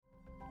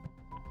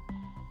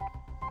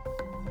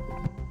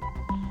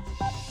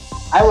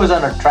I was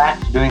on a track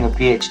to doing a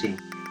PhD.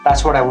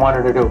 That's what I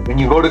wanted to do. When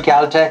you go to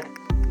Caltech,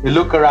 you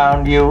look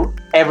around you,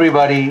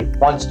 everybody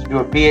wants to do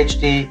a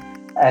PhD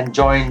and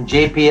join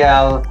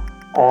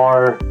JPL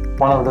or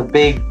one of the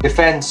big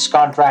defense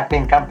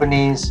contracting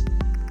companies,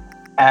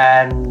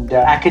 and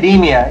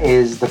academia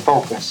is the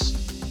focus.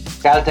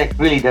 Caltech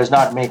really does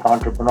not make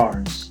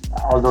entrepreneurs,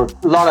 although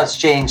a lot has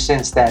changed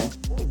since then.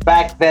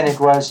 Back then it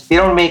was, they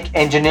don't make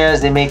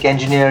engineers, they make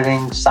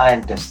engineering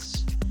scientists.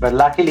 But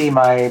luckily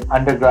my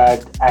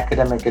undergrad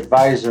academic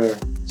advisor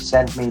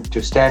sent me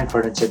to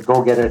Stanford and said,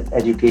 go get an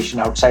education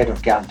outside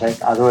of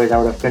Caltech. Otherwise I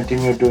would have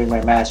continued doing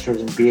my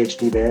master's and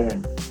PhD there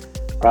and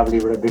probably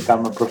would have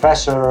become a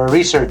professor or a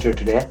researcher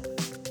today.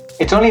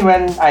 It's only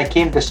when I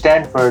came to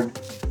Stanford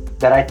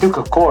that I took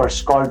a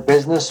course called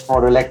Business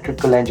for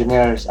Electrical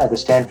Engineers at the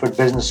Stanford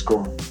Business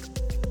School.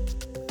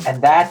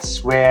 And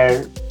that's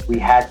where we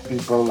had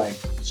people like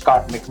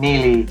Scott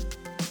McNealy,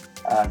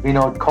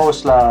 Vinod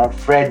Khosla,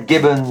 Fred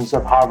Gibbons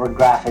of Harvard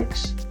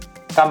Graphics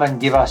come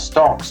and give us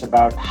talks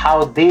about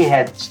how they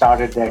had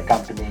started their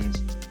companies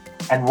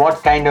and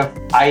what kind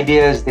of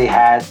ideas they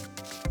had.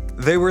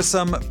 There were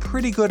some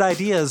pretty good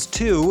ideas,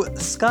 too.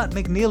 Scott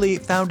McNealy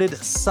founded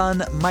Sun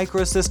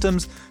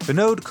Microsystems.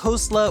 Vinod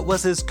Khosla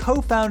was his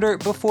co-founder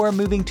before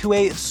moving to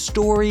a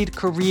storied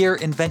career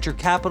in venture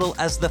capital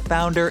as the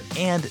founder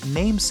and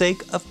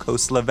namesake of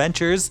Khosla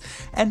Ventures.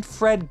 And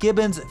Fred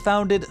Gibbons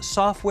founded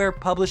Software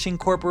Publishing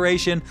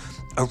Corporation,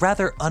 a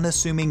rather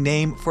unassuming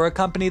name for a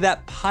company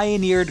that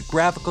pioneered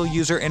graphical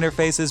user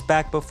interfaces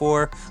back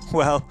before,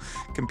 well,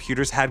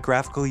 computers had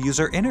graphical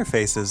user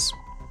interfaces.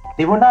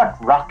 They were not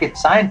rocket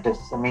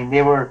scientists. I mean,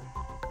 they were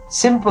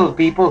simple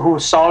people who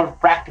solved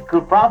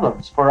practical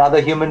problems for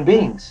other human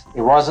beings.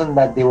 It wasn't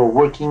that they were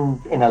working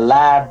in a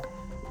lab,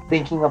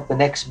 thinking of the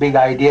next big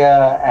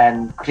idea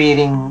and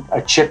creating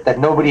a chip that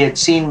nobody had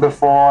seen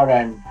before.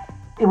 And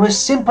it was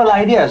simple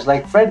ideas.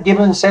 Like Fred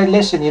Gibbons said,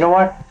 listen, you know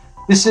what?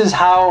 This is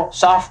how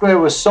software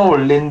was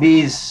sold in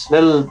these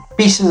little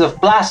pieces of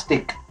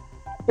plastic,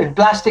 in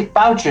plastic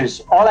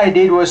pouches. All I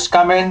did was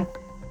come in,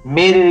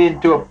 made it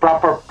into a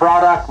proper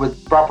product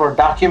with proper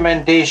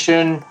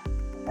documentation,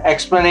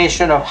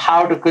 explanation of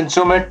how to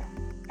consume it.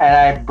 And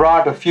I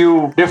brought a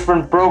few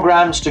different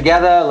programs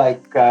together,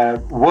 like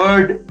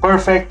Word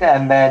Perfect,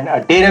 and then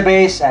a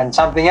database and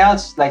something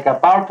else, like a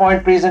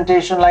PowerPoint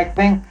presentation like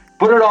thing,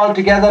 put it all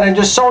together and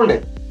just sold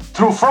it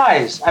through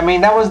fries. I mean,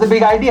 that was the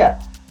big idea.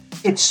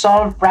 It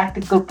solved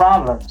practical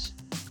problems,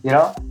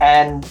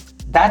 and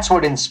that's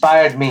what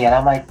inspired me. And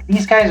I'm like,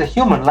 these guys are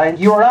human, like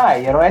you or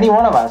I, any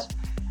one of us.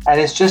 And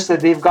it's just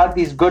that they've got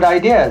these good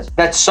ideas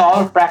that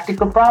solve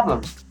practical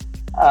problems.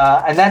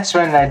 And that's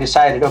when I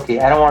decided, okay,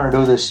 I don't want to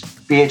do this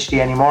PhD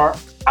anymore.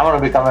 I want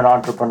to become an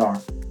entrepreneur.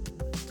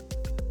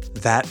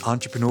 That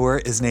entrepreneur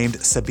is named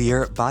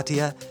Sabir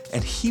Bhatia,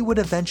 and he would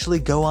eventually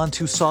go on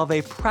to solve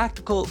a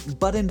practical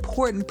but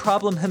important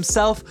problem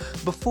himself.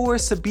 Before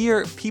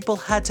Sabir, people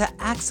had to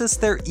access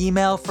their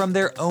email from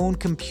their own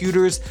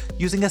computers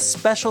using a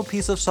special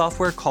piece of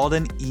software called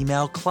an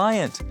email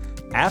client.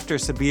 After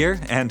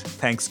Sabir, and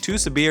thanks to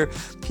Sabir,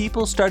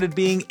 people started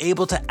being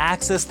able to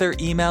access their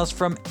emails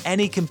from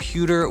any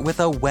computer with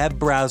a web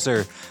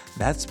browser.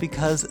 That's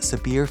because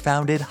Sabir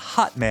founded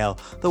Hotmail,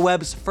 the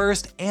web's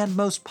first and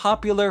most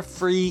popular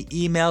free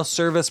email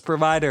service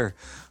provider.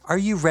 Are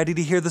you ready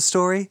to hear the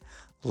story?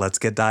 Let's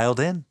get dialed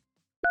in.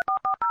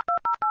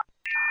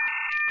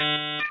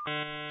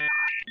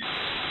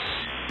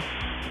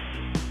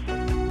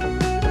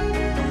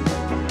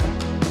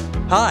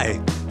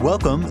 Hi,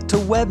 welcome to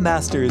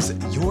Webmasters.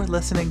 You're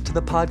listening to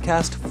the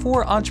podcast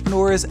for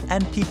entrepreneurs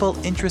and people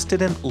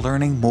interested in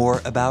learning more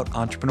about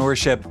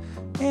entrepreneurship.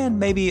 And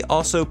maybe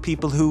also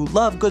people who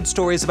love good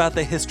stories about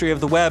the history of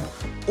the web,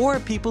 or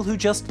people who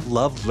just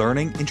love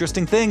learning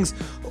interesting things.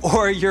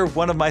 Or you're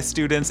one of my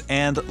students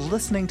and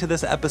listening to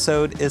this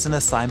episode is an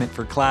assignment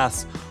for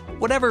class.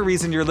 Whatever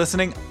reason you're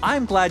listening,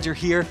 I'm glad you're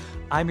here.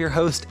 I'm your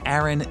host,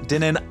 Aaron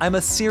Dinnan. I'm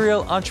a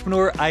serial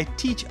entrepreneur. I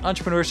teach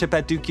entrepreneurship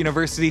at Duke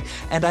University,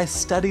 and I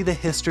study the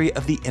history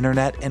of the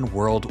internet and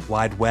World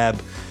Wide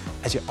Web.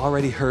 As you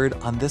already heard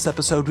on this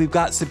episode, we've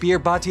got Sabir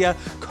Bhatia,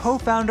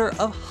 co-founder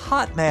of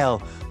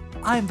Hotmail.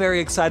 I'm very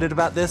excited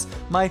about this.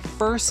 My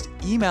first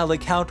email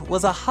account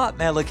was a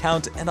Hotmail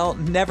account, and I'll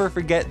never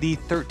forget the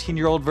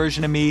 13-year-old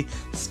version of me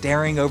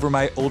staring over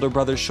my older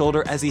brother's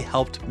shoulder as he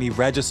helped me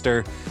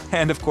register.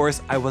 And of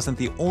course, I wasn't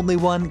the only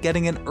one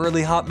getting an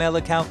early Hotmail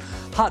account.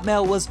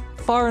 Hotmail was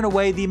far and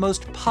away the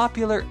most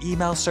popular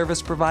email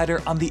service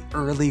provider on the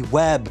early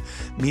web,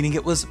 meaning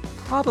it was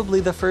probably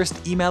the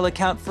first email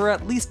account for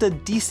at least a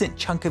decent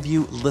chunk of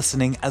you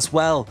listening as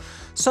well.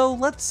 So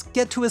let's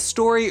get to a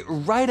story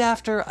right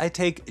after I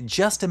take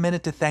just a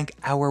minute to thank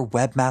our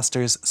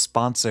Webmasters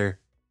sponsor.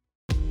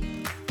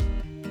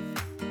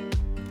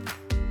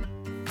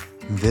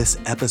 This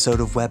episode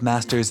of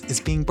Webmasters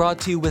is being brought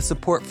to you with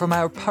support from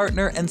our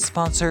partner and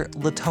sponsor,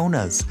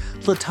 Latonas.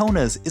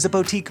 Latonas is a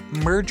boutique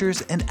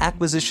mergers and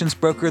acquisitions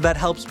broker that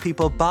helps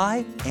people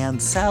buy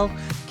and sell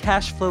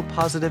cash flow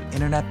positive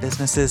internet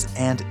businesses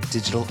and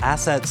digital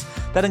assets.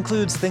 That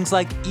includes things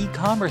like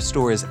e-commerce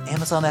stores,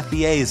 Amazon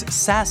FBAs,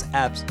 SaaS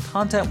apps,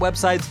 content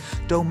websites,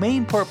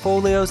 domain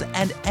portfolios,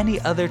 and any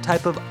other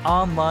type of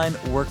online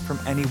work from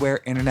anywhere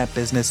internet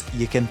business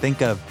you can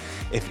think of.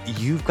 If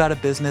you've got a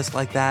business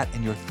like that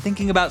and you're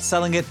thinking about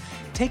selling it,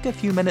 take a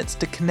few minutes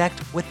to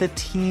connect with the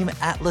team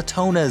at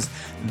Latonas.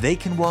 They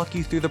can walk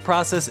you through the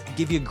process,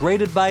 give you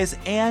great advice,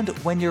 and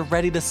when you're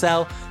ready to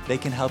sell, they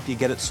can help you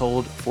get it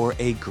sold for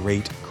a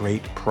great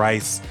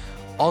price.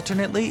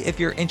 Alternately, if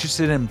you're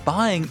interested in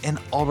buying an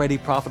already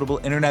profitable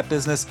internet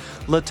business,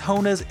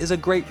 Latonas is a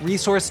great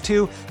resource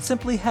too.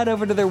 Simply head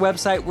over to their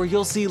website where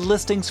you'll see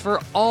listings for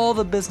all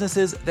the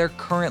businesses they're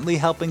currently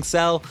helping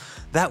sell.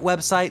 That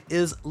website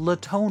is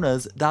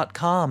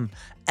latonas.com.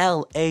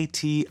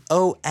 LATONAS.com.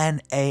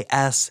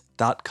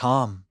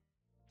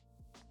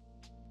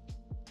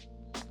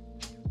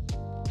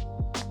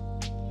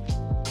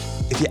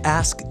 If you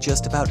ask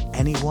just about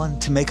anyone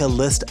to make a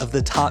list of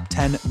the top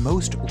 10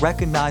 most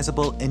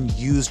recognizable and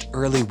used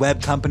early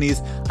web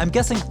companies, I'm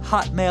guessing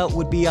Hotmail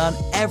would be on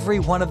every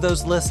one of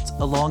those lists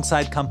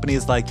alongside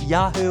companies like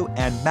Yahoo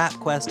and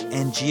MapQuest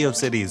and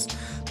GeoCities.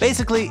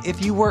 Basically,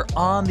 if you were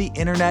on the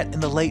internet in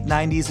the late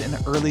 90s and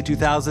early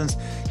 2000s,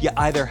 you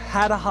either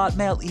had a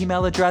Hotmail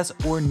email address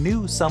or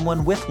knew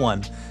someone with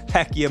one.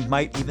 Heck, you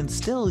might even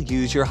still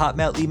use your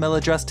Hotmail email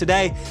address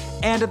today,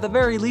 and at the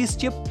very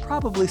least, you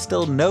probably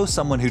still know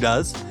someone who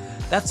does.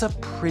 That's a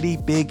pretty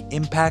big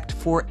impact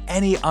for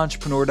any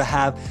entrepreneur to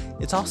have.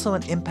 It's also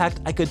an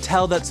impact I could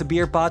tell that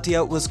Sabir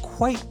Bhatia was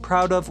quite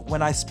proud of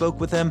when I spoke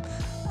with him,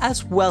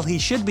 as well he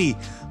should be.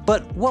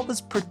 But what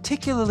was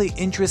particularly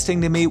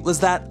interesting to me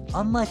was that,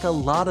 unlike a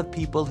lot of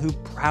people who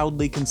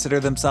proudly consider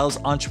themselves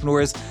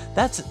entrepreneurs,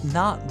 that's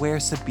not where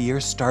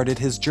Sabir started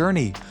his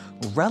journey.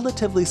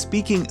 Relatively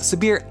speaking,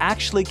 Sabir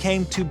actually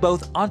came to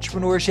both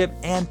entrepreneurship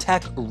and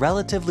tech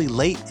relatively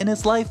late in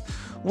his life,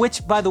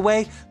 which, by the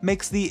way,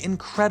 makes the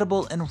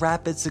incredible and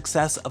rapid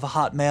success of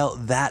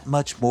Hotmail that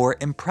much more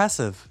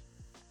impressive.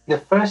 The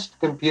first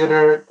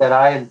computer that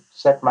I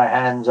set my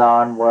hands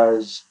on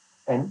was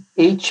an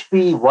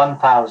HP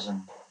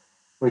 1000.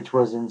 Which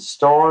was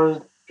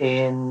installed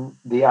in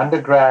the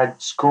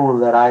undergrad school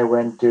that I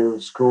went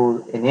to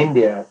school in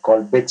India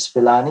called BITS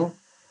Pilani.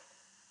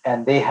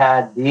 And they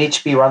had the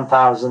HP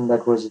 1000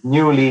 that was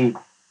newly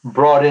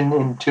brought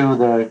into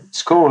the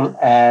school,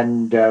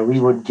 and we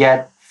would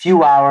get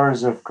few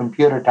hours of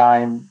computer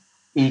time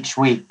each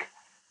week.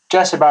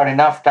 Just about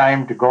enough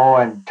time to go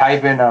and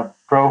type in a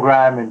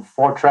program in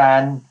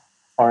Fortran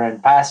or in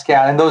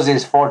Pascal. In those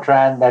days,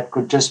 Fortran, that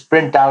could just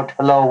print out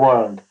 "Hello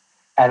World."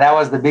 And that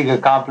was the big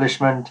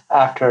accomplishment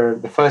after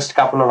the first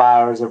couple of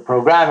hours of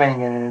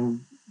programming. And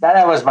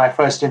that was my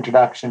first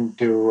introduction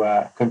to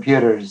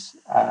computers.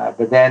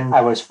 But then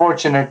I was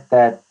fortunate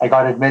that I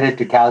got admitted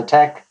to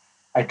Caltech.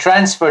 I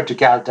transferred to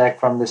Caltech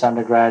from this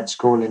undergrad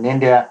school in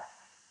India.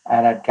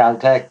 And at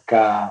Caltech,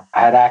 I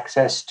had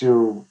access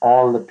to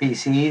all the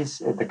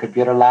PCs at the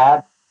computer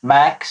lab,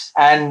 Macs,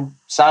 and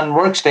Sun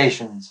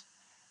workstations.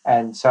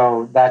 And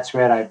so that's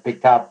where I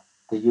picked up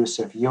the use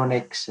of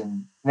Unix.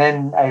 And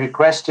then I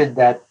requested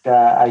that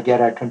I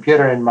get a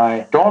computer in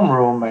my dorm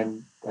room,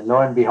 and lo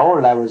and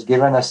behold, I was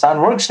given a Sun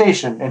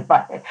workstation in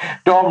my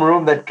dorm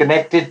room that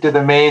connected to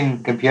the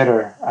main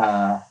computer,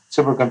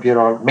 supercomputer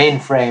or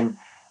mainframe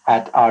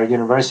at our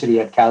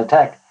university at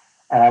Caltech.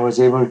 And I was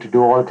able to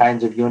do all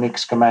kinds of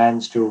Unix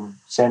commands to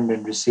send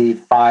and receive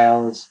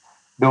files,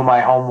 do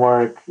my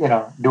homework,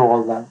 do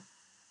all that.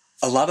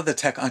 A lot of the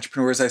tech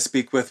entrepreneurs I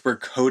speak with were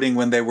coding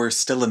when they were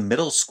still in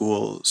middle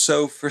school.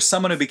 So for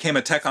someone who became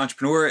a tech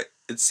entrepreneur,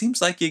 it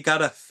seems like you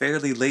got a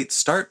fairly late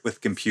start with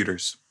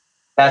computers.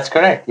 That's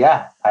correct,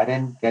 yeah. I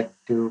didn't get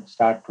to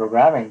start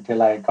programming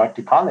till I got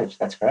to college.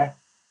 That's correct.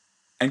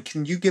 And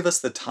can you give us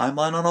the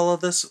timeline on all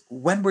of this?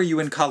 When were you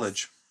in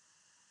college?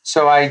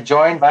 So I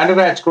joined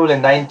undergrad school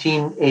in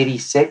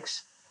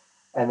 1986.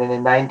 And then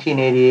in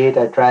 1988,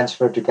 I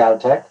transferred to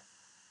Caltech.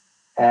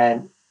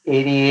 And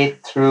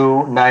 88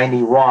 through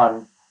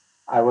 91,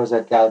 I was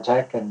at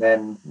Caltech, and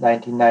then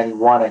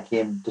 1991, I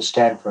came to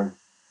Stanford.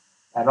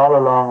 And all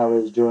along, I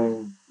was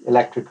doing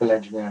electrical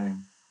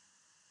engineering.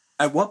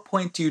 At what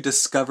point do you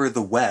discover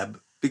the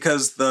web?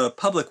 Because the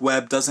public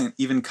web doesn't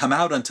even come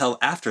out until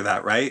after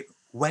that, right?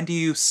 When do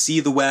you see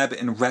the web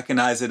and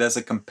recognize it as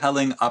a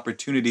compelling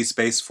opportunity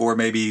space for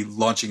maybe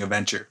launching a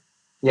venture?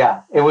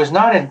 Yeah, it was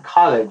not in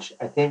college.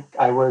 I think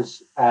I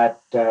was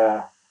at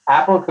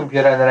Apple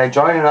Computer, and then I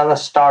joined another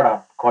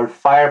startup called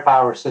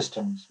Firepower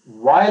Systems.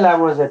 While I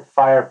was at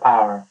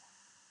Firepower,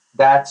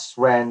 that's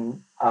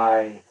when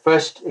I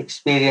first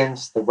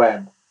experienced the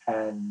web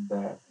and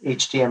the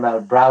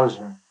HTML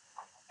browser.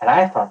 And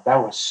I thought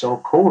that was so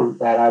cool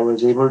that I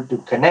was able to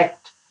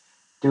connect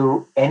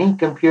to any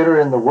computer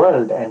in the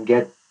world and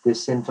get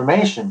this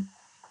information.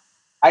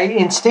 I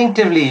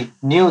instinctively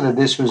knew that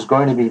this was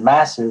going to be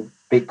massive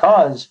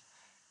because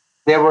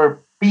there were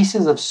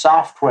pieces of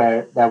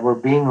software that were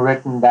being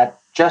written that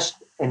just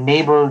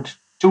enabled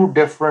two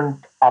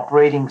different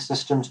operating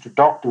systems to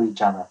talk to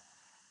each other.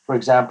 For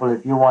example,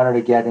 if you wanted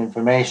to get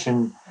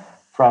information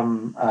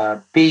from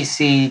a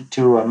PC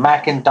to a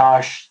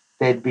Macintosh,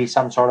 there'd be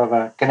some sort of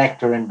a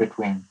connector in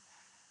between,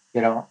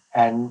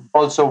 and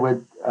also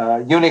with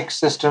Unix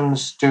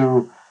systems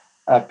to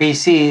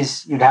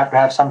PCs, you'd have to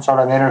have some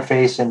sort of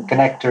interface and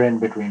connector in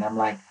between. I'm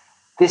like,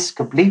 this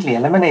completely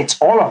eliminates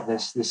all of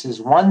this. This is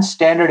one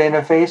standard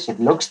interface. It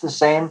looks the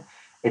same.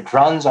 It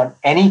runs on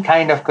any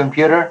kind of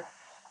computer.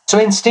 So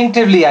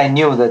instinctively, I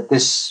knew that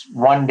this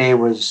one day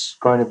was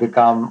going to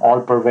become all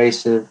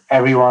pervasive.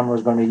 Everyone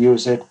was going to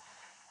use it.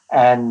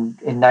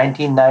 And in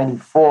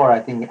 1994, I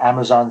think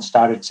Amazon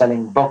started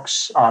selling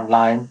books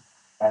online,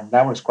 and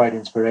that was quite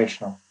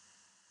inspirational.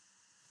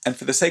 And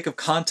for the sake of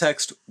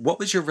context, what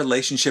was your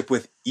relationship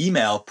with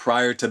email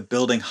prior to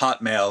building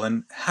Hotmail,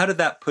 and how did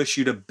that push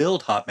you to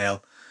build Hotmail?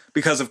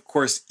 Because, of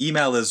course,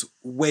 email is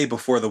way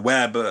before the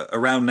web.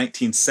 Around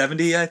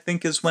 1970, I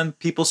think, is when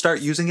people start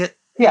using it.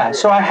 Yeah,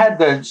 so I had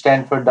the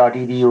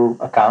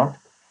Stanford.edu account,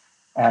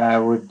 and I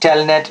would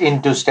telnet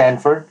into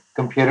Stanford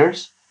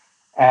computers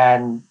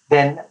and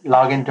then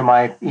log into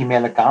my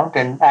email account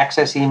and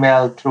access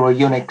email through a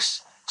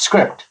Unix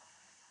script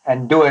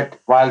and do it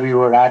while we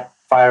were at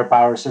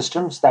Firepower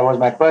Systems. That was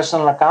my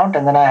personal account.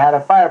 And then I had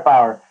a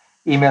Firepower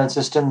email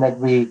system that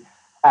we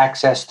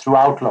accessed through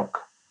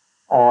Outlook.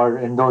 Or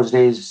in those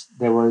days,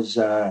 there was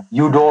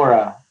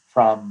Eudora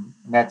from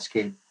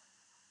Netscape.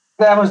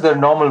 That was the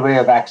normal way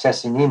of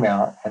accessing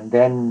email. And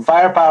then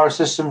Firepower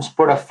Systems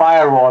put a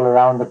firewall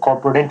around the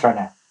corporate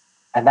intranet.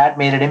 And that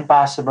made it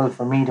impossible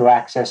for me to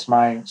access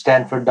my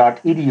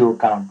Stanford.edu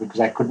account because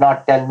I could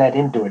not telnet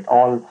into it.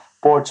 All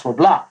ports were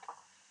blocked.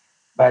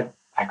 But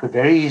I could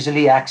very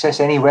easily access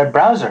any web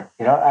browser,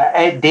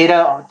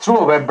 data through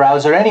a web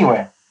browser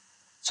anywhere.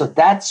 So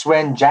that's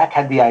when Jack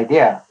had the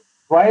idea.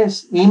 Why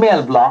is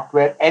email blocked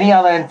where any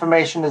other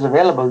information is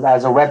available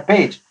as a web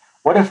page?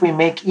 What if we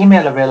make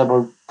email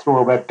available through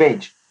a web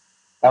page?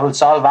 That will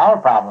solve our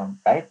problem,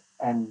 right?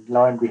 And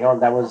lo and behold,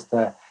 that was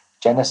the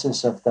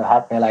genesis of the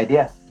Hotmail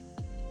idea.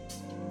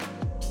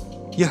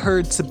 You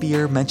heard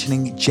Sabir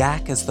mentioning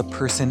Jack as the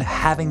person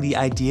having the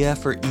idea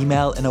for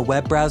email in a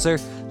web browser.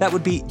 That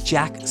would be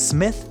Jack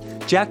Smith.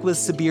 Jack was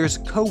Sabir's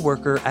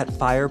co-worker at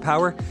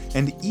Firepower,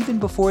 and even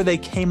before they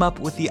came up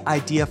with the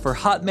idea for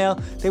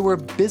Hotmail, they were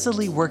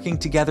busily working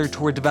together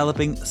toward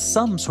developing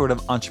some sort of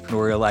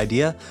entrepreneurial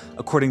idea.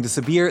 According to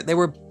Sabir, they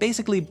were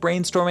basically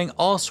brainstorming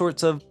all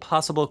sorts of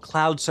possible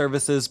cloud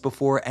services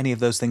before any of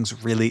those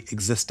things really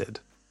existed.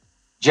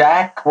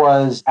 Jack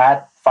was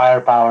at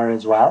Firepower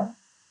as well.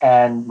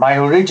 And my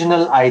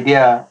original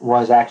idea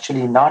was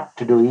actually not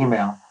to do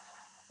email.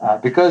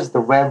 Because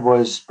the web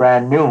was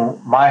brand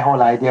new, my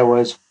whole idea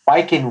was,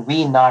 why can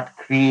we not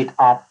create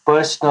our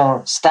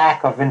personal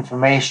stack of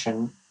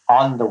information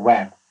on the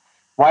web?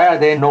 Why are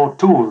there no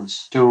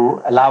tools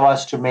to allow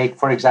us to make,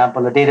 for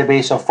example, a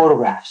database of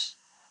photographs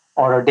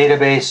or a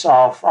database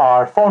of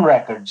our phone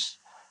records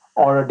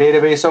or a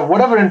database of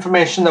whatever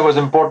information that was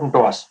important to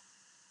us?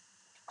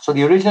 So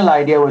the original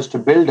idea was to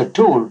build a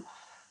tool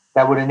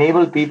that would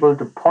enable people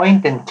to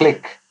point and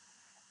click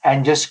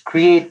and just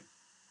create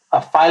a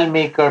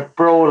FileMaker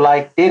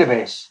Pro-like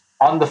database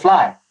on the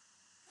fly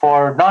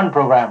for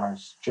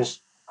non-programmers. Just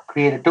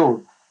create a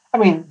tool. I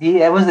mean,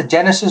 that was the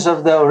genesis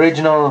of the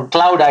original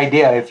cloud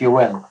idea, if you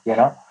will,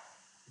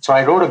 So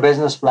I wrote a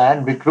business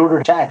plan,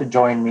 recruited Jack to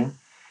join me.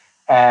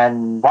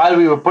 And while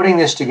we were putting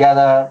this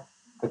together,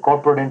 the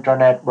corporate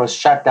intranet was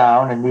shut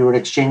down and we were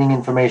exchanging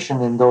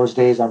information in those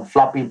days on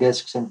floppy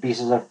disks and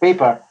pieces of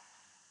paper.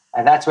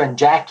 And that's when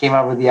Jack came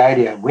up with the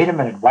idea, wait a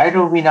minute, why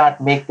do we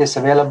not make this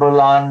available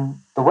on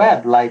the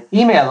web, like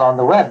email on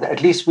the web?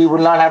 At least we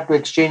would not have to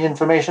exchange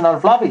information on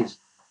floppies.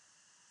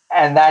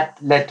 And that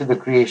led to the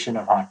creation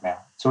of Hotmail.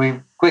 So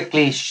we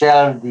quickly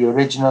shelved the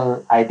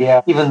original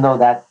idea, even though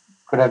that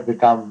could have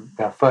become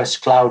the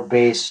first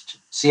cloud-based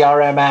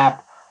CRM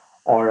app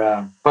or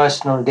a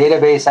personal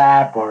database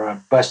app or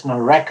a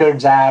personal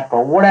records app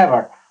or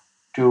whatever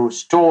to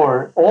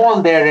store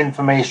all their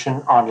information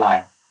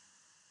online.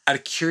 Out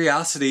of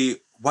curiosity,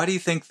 why do you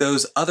think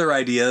those other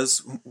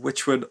ideas,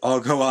 which would all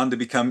go on to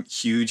become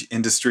huge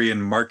industry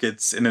and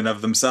markets in and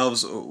of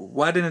themselves,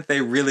 why didn't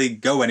they really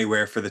go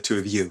anywhere for the two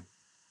of you?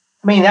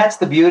 I mean, that's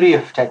the beauty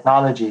of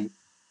technology.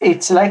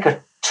 It's like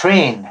a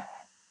train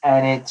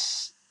and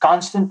it's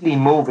constantly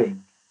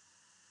moving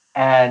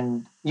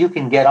and you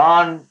can get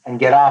on and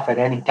get off at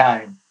any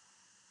time.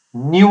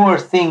 Newer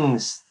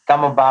things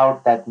come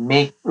about that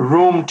make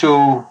room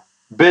to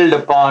build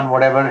upon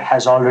whatever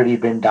has already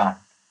been done.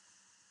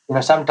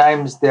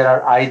 Sometimes there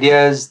are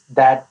ideas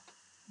that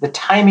the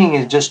timing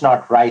is just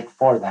not right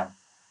for them.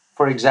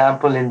 For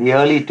example, in the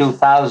early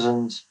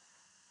 2000s,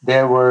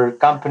 there were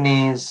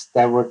companies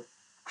that were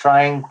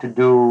trying to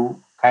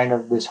do kind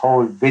of this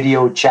whole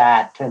video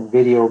chat and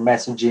video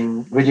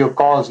messaging, video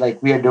calls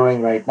like we are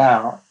doing right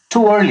now,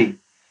 too early.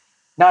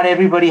 Not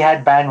everybody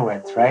had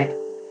bandwidth, right?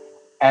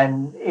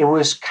 And it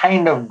was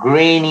kind of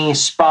grainy,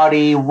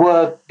 spotty,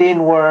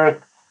 didn't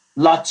work,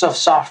 lots of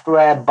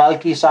software,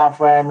 bulky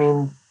software. I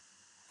mean,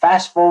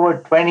 fast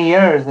forward 20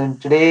 years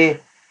and today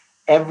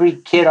every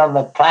kid on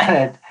the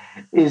planet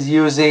is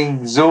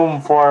using Zoom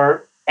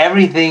for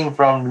everything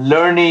from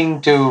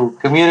learning to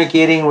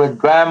communicating with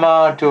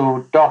grandma to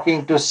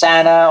talking to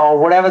Santa or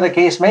whatever the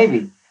case may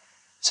be.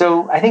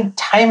 So I think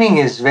timing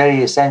is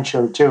very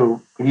essential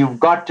too. You've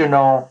got to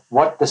know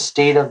what the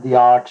state of the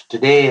art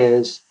today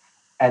is,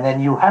 and then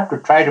you have to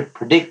try to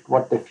predict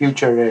what the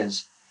future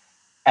is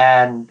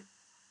and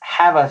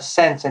have a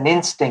sense, an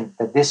instinct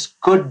that this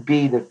could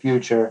be the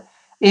future.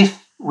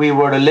 If we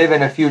were to live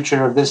in a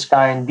future of this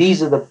kind,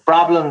 these are the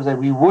problems that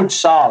we would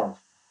solve.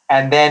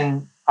 And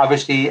then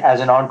obviously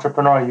as an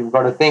entrepreneur, you've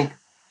got to think,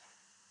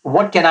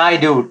 what can I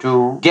do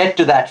to get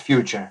to that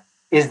future?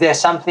 Is there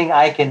something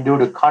I can do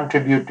to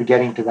contribute to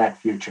getting to that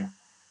future?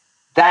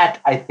 That,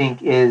 I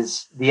think,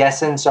 is the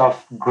essence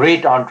of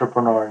great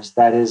entrepreneurs.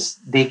 That is,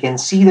 they can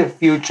see the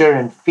future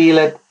and feel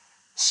it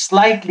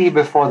slightly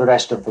before the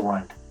rest of the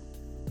world.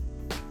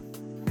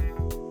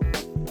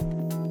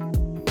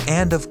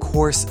 And of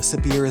course,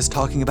 Sabir is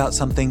talking about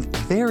something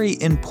very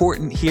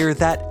important here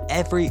that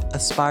every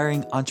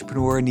aspiring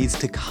entrepreneur needs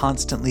to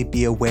constantly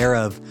be aware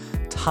of.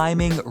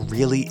 Timing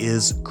really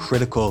is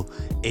critical.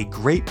 A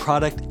great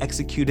product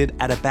executed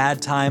at a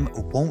bad time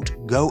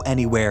won't go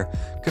anywhere.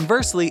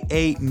 Conversely,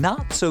 a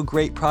not so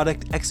great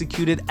product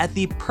executed at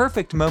the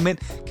perfect moment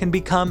can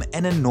become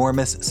an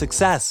enormous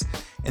success.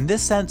 In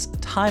this sense,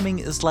 timing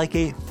is like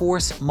a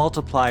force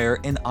multiplier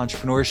in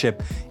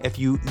entrepreneurship. If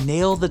you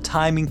nail the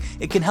timing,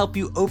 it can help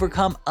you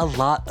overcome a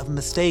lot of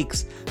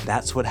mistakes.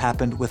 That's what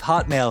happened with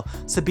Hotmail.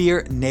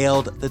 Sabir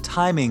nailed the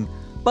timing.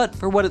 But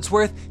for what it's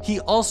worth, he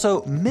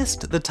also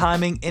missed the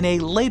timing in a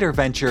later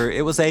venture.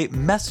 It was a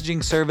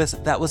messaging service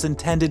that was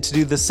intended to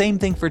do the same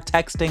thing for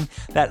texting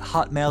that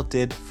Hotmail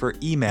did for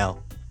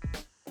email.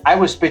 I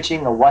was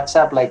pitching a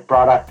WhatsApp-like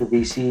product to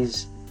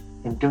VCs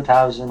in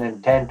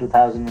 2010,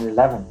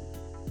 2011.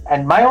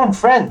 And my own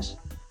friends,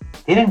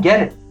 they didn't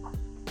get it.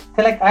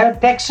 They're like, our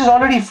text is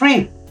already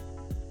free.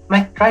 I'm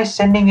like, try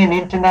sending an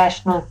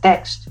international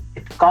text.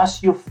 It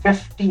costs you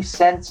 50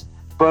 cents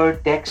per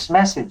text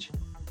message.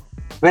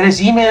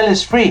 Whereas email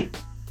is free.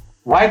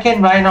 Why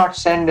not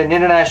send an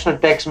international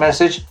text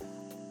message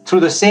through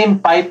the same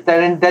pipe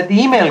that the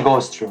email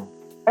goes through?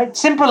 Right?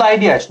 Simple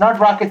idea. It's not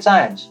rocket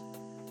science.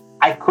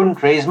 I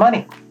couldn't raise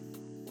money.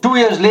 2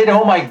 years later,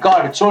 oh my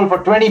God, it sold for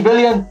 20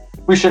 billion.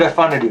 We should have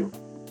funded you.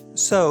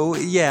 So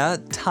yeah,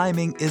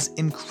 timing is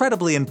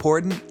incredibly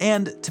important,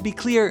 and to be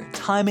clear,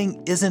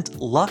 timing isn't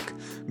luck.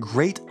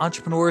 Great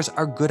entrepreneurs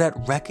are good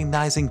at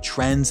recognizing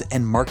trends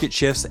and market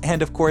shifts,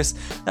 and of course,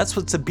 that's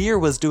what Sabir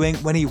was doing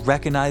when he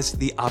recognized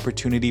the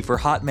opportunity for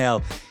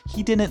Hotmail.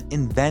 He didn't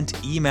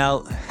invent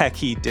email, heck,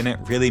 he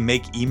didn't really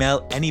make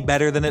email any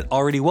better than it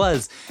already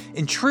was.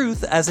 In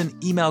truth, as an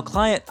email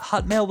client,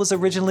 Hotmail was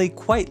originally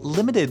quite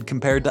limited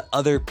compared to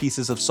other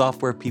pieces of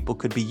software people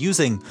could be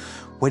using.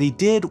 What he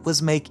did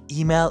was make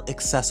email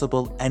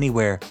accessible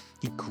anywhere.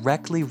 He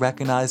correctly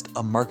recognized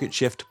a market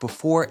shift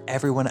before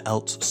everyone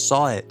else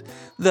saw it.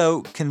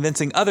 Though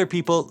convincing other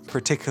people,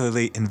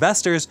 particularly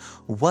investors,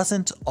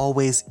 wasn't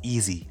always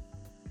easy.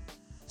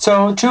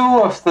 So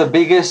two of the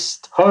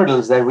biggest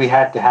hurdles that we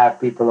had to have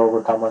people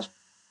overcome was,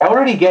 I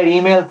already get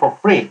email for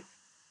free.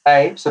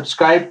 I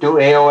subscribe to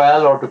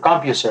AOL or to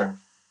CompuServe.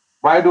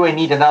 Why do I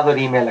need another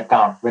email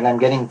account when I'm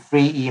getting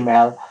free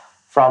email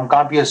from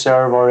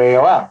CompuServe or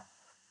AOL?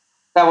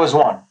 That was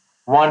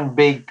one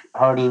big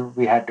hurdle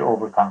we had to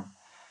overcome.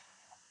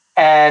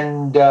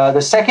 And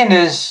the second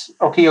is,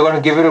 okay, you're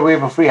going to give it away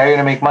for free. How are you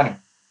going to make money?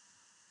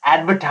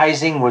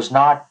 Advertising was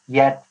not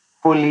yet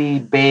fully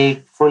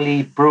baked,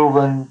 fully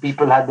proven.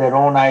 People had their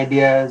own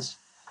ideas.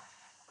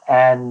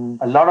 And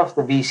a lot of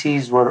the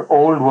VCs were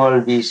old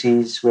world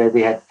VCs where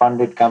they had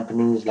funded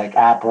companies like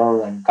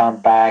Apple and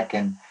Compaq.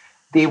 And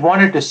they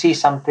wanted to see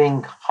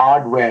something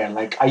hardware,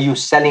 like, are you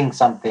selling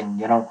something,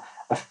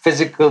 a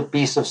physical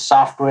piece of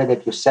software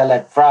that you sell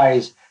at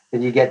Fry's that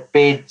you get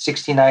paid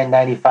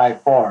 $69.95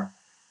 for.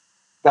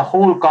 The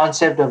whole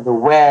concept of the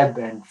web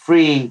and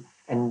free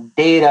and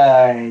data,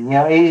 and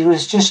it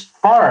was just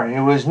foreign.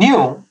 It was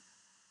new.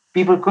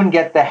 People couldn't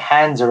get their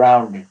hands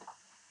around it.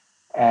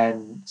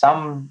 And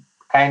some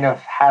kind of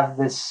have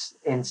this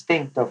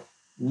instinct of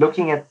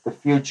looking at the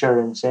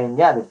future and saying,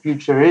 yeah, the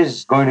future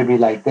is going to be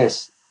like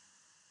this.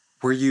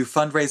 Were you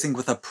fundraising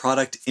with a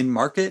product in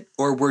market,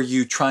 or were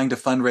you trying to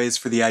fundraise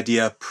for the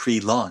idea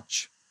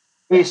pre-launch?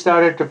 We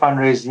started to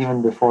fundraise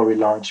even before we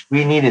launched.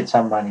 We needed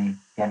some money,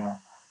 and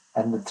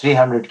the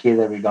 $300K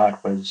that we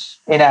got was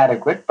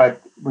inadequate,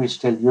 but we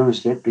still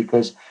used it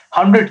because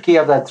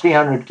 $100K of that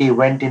 $300K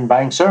went in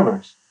buying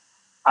servers.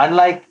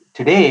 Unlike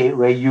today,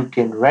 where you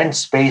can rent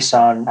space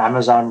on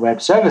Amazon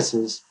Web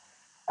Services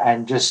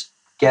and just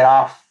get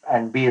off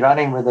and be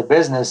running with a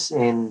business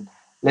in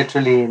a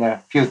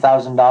few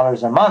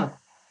 $1,000s a month.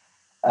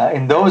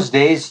 In those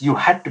days, you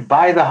had to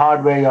buy the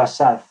hardware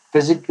yourself,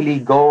 physically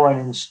go and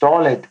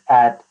install it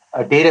at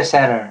a data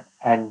center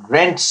and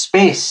rent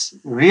space,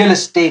 real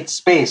estate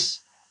space,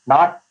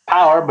 not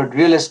power, but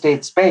real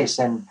estate space,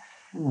 and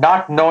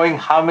not knowing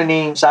how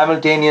many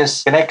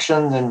simultaneous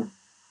connections, and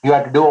you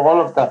had to do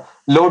all of the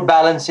load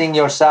balancing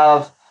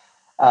yourself.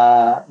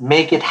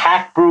 make it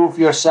hack-proof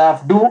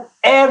yourself, do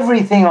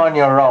everything on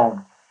your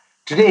own.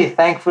 Today,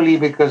 thankfully,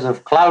 because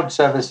of cloud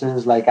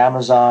services like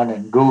Amazon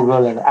and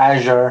Google and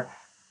Azure,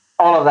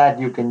 all of that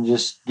you can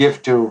just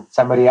give to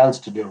somebody else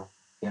to do,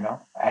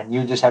 and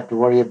you just have to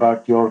worry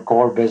about your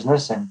core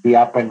business and be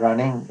up and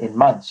running in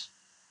months,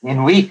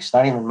 in weeks,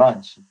 not even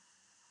months.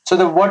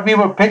 So what we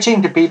were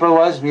pitching to people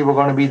was we were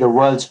going to be the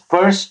world's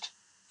first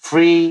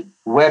free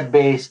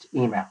web-based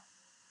email.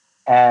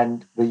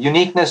 And the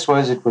uniqueness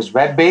was it was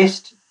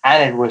web-based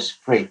and it was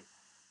free.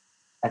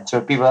 And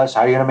so people asked,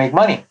 how are you going to make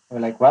money? We're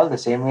like, well, the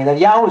same way that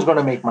Yahoo is going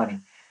to make money.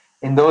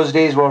 In those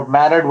days, what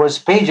mattered was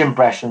page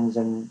impressions.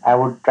 And I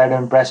would try to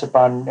impress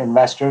upon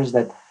investors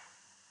that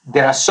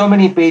there are so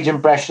many page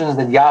impressions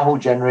that Yahoo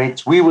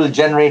generates. We will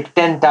generate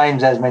 10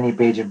 times as many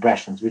page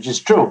impressions, which is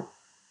true.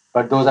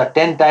 But those are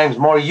 10 times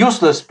more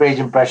useless page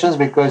impressions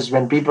because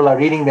when people are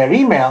reading their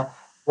email,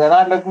 they're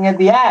not looking at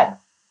the ad.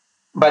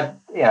 But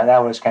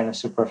that was kind of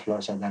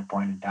superfluous at that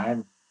point in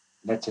time.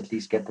 Let's at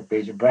least get the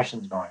page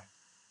impressions going.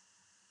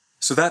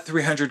 So that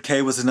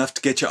 300K was enough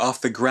to get you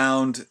off the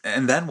ground,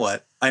 and then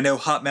what? I know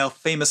Hotmail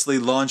famously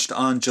launched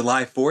on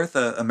July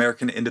 4th,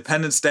 American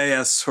Independence Day,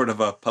 as sort of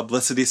a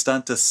publicity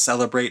stunt to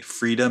celebrate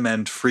freedom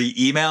and free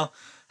email.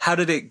 How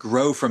did it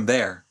grow from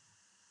there?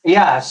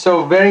 Yeah,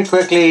 so very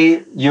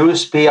quickly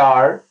use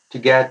PR to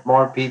get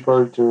more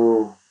people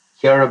to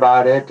hear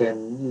about it.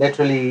 And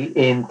literally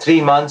in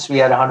 3 months, we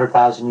had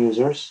 100,000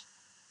 users.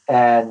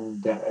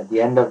 And at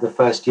the end of the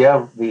first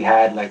year, we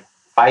had like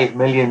 5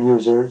 million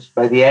users.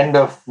 By the end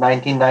of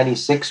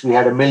 1996, we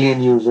had 1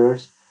 million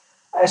users.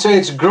 So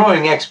it's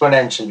growing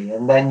exponentially.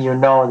 And then you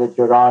know that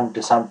you're on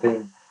to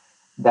something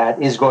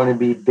that is going to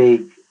be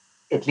big,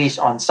 at least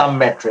on some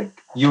metric,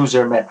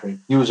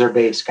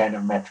 user-based kind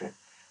of metric.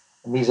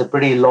 And these are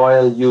pretty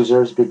loyal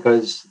users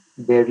because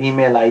their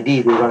email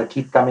ID, they're going to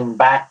keep coming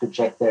back to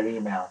check their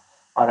email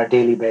on a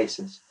daily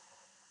basis.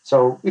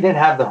 So we didn't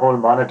have the whole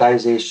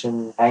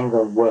monetization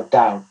angle worked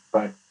out,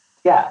 but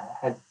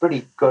had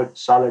pretty good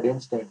solid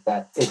instinct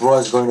that it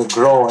was going to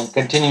grow and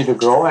continue to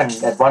grow. And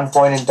at one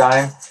point in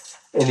time,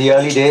 in the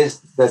early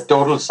days, the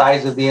total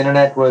size of the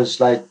internet was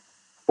like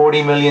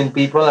 40 million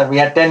people, and we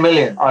had 10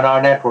 million on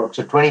our network.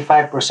 So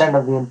 25%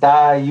 of the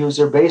entire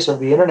user base of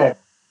the internet.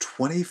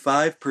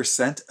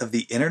 25% of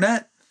the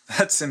internet?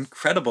 That's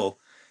incredible.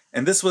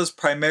 And this was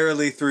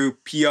primarily through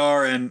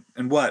PR and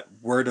what?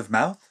 Word of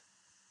mouth?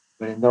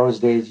 But in those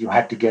days, you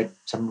had to get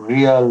some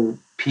real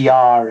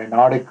PR and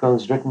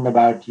articles written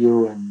about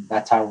you, and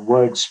that's how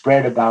word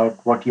spread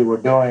about what you were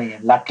doing.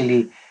 And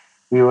luckily,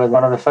 we were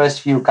one of the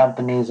first few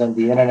companies on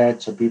the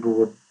internet, so people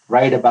would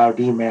write about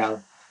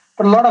email.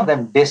 But a lot of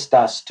them dissed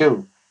us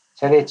too.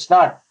 Said it's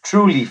not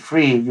truly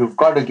free. You've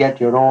got to get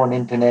your own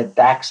internet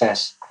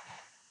access.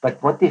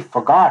 But what they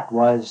forgot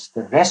was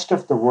the rest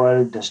of the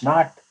world does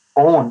not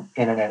own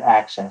internet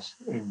access.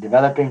 In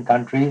developing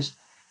countries,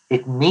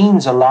 it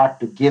means a lot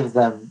to give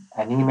them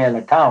an email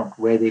account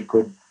where they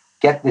could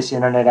get this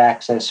internet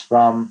access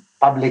from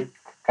public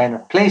kind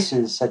of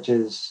places such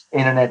as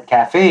internet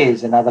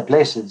cafes and other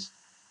places.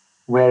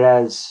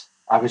 Whereas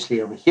obviously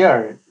over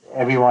here,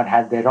 everyone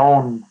had their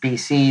own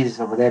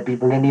PCs. Over there,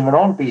 people didn't even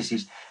own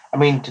PCs. I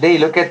mean, today,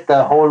 look at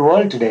the whole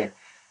world today.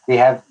 They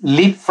have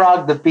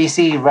leapfrogged the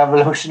PC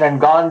revolution and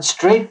gone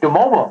straight to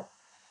mobile.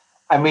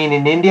 I mean,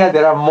 in India,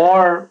 there are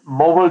more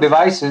mobile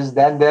devices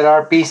than there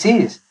are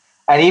PCs.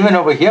 And even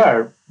over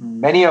here,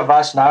 many of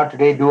us now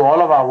today do all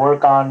of our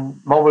work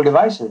on mobile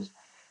devices,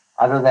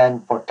 other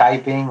than for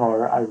typing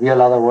or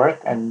real other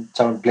work. And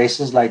so in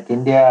places like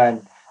India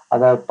and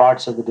other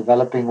parts of the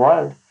developing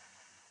world,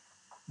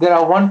 there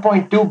are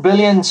 1.2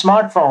 billion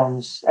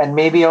smartphones and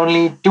maybe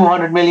only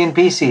 200 million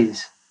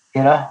PCs,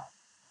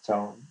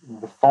 So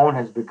the phone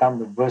has become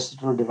the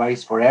versatile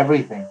device for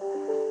everything.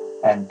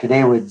 And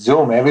today with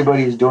Zoom,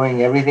 everybody is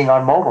doing everything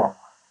on mobile.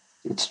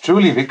 It's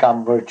truly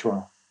become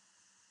virtual.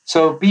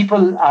 So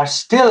people are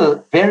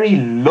still very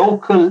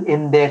local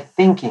in their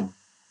thinking.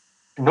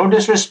 No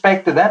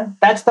disrespect to them.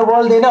 That's the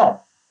world they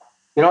know.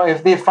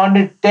 If they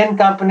funded 10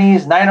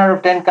 companies, 9 out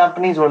of 10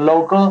 companies were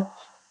local,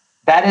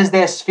 that is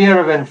their sphere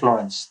of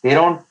influence. They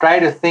don't try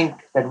to think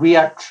that we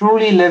are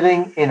truly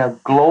living in a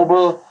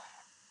global,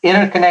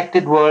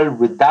 interconnected world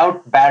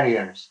without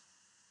barriers.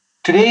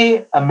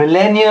 Today, a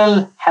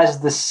millennial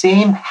has the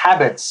same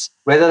habits,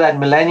 whether that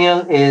millennial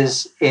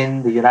is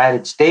in the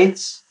United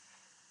States,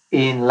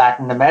 in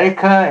Latin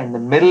America, in the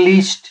Middle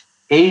East,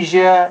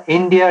 Asia,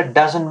 India,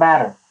 doesn't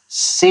matter.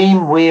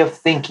 Same way of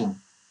thinking.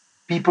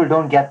 People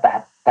don't get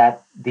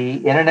that the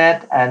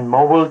internet and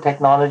mobile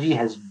technology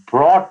has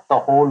brought the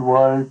whole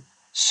world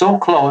so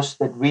close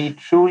that we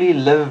truly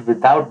live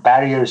without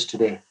barriers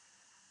today.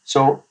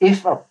 So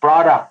if a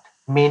product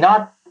may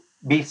not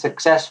be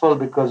successful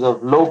because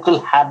of local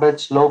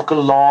habits,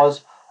 local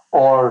laws,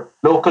 or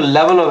local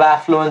level of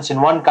affluence in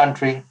one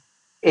country,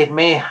 it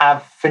may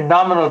have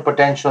phenomenal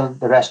potential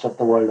the rest of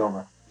the world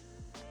over.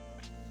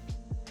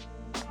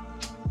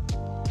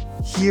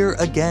 Here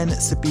again,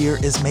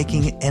 Sabir is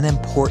making an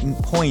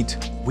important point.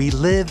 We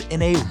live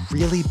in a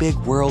really big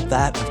world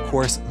that, of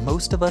course,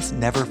 most of us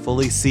never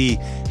fully see,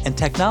 and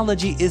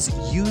technology is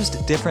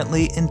used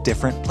differently in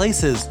different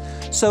places.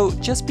 So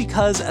just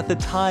because at the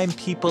time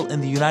people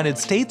in the United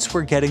States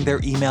were getting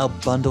their email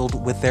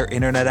bundled with their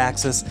internet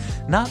access,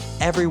 not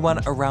everyone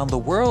around the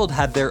world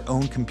had their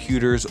own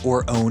computers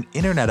or own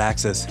internet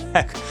access.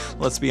 Heck,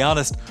 let's be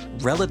honest,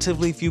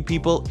 relatively few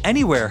people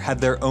anywhere had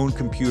their own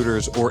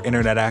computers or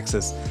internet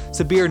access.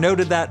 Sabir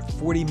noted that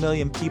 40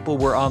 million people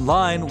were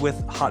online,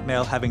 with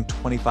Hotmail having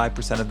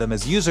 25% of them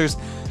as users.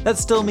 That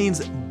still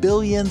means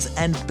billions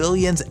and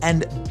billions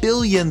and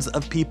billions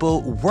of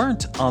people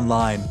weren't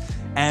online.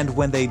 And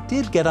when they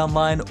did get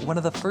online, one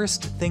of the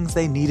first things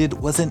they needed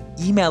was an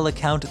email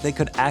account they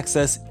could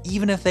access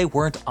even if they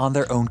weren't on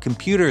their own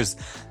computers.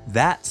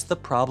 That's the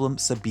problem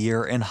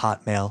Sabir and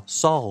Hotmail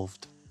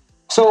solved.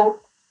 So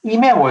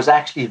email was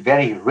actually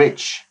very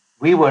rich.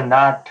 We were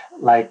not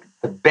like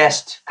the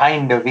best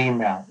kind of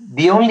email.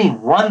 The only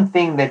one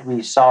thing that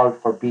we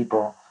solved for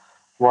people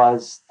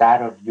was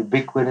that of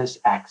ubiquitous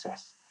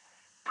access.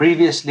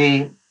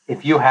 Previously,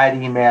 if you had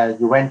email,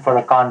 you went for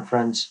a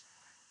conference,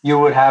 you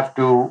would have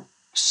to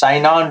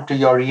sign on to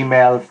your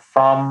email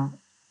from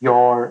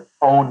your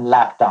own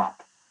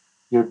laptop.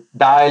 You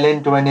dial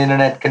into an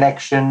internet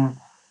connection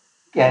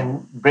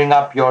and bring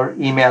up your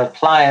email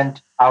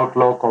client,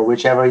 Outlook or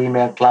whichever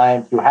email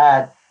client you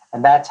had,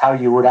 and that's how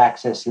you would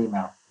access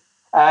email.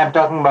 I'm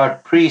talking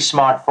about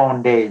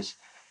pre-smartphone days.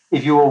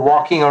 If you were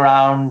walking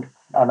around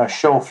on a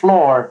show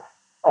floor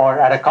or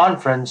at a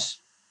conference,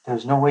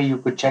 there's no way you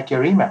could check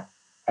your email,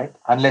 right?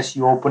 Unless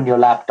you opened your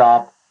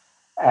laptop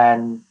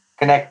and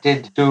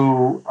connected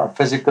to a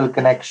physical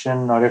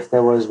connection, or if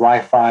there was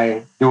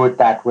Wi-Fi, do it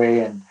that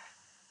way. And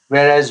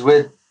whereas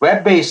with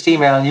web-based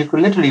email, you could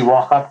literally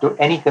walk up to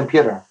any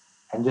computer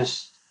and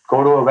just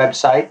go to a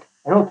website,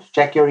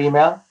 check your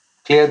email,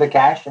 clear the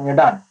cache, and you're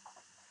done.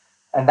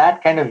 And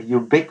that kind of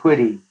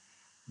ubiquity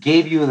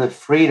gave you the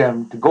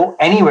freedom to go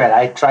anywhere.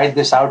 I tried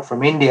this out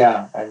from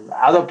India and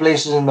other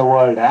places in the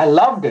world, and I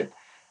loved it.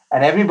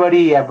 And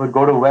everybody, I would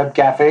go to web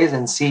cafes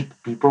and see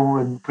people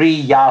in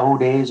pre-Yahoo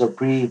days or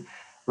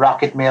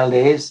pre-Rocket Mail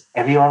days.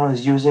 Everyone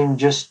was using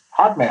just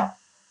Hotmail.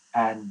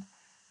 And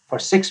for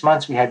 6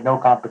 months, we had no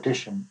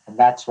competition. And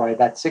that's why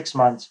that 6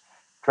 months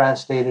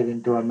translated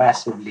into a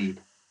massive lead.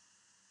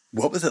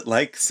 What was it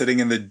like sitting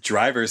in the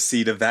driver's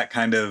seat of that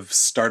kind of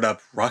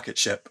startup rocket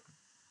ship?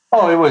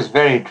 Oh, it was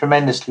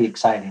tremendously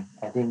exciting.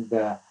 I think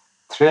the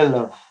thrill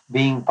of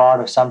being part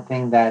of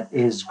something that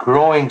is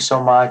growing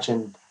so much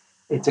and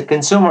it's a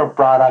consumer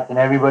product and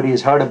everybody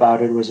has heard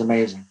about it was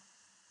amazing.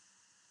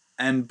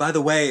 And by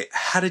the way,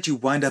 how did you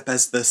wind up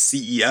as the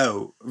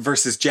CEO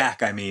versus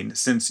Jack,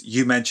 since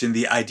you mentioned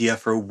the idea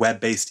for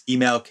web-based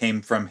email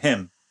came from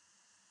him?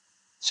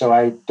 So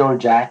I told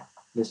Jack,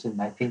 listen,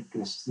 I think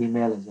this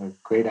email is a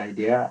great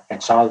idea.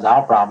 It solves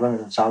our problem.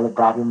 It'll solve the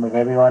problem of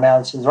everyone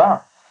else as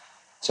well.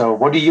 So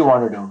what do you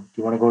want to do? Do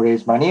you want to go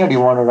raise money or do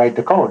you want to write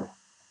the code?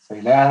 So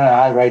he's like,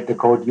 I'll write the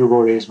code. You go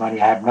raise money.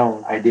 I have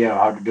no idea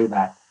how to do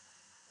that.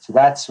 So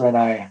that's when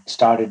I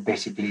started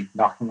basically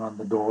knocking on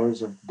the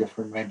doors of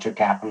different venture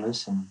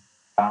capitalists and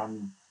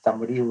found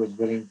somebody who was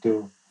willing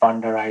to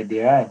fund our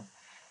idea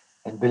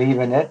and believe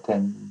in it.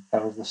 And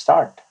that was the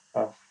start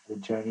of the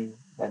journey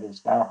that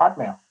is now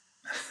Hotmail.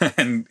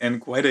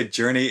 and quite a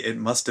journey it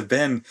must have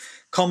been,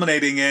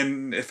 culminating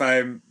in, if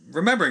I'm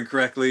remembering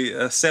correctly,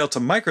 a sale to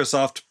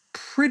Microsoft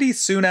pretty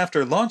soon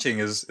after launching.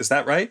 Is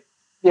that right?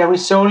 Yeah, we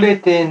sold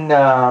it in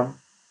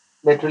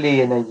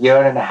literally in a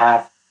year and a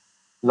half.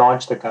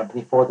 Launched the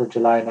company 4th of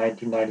July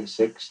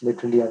 1996.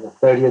 Literally on the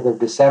 30th of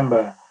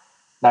December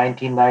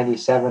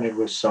 1997, it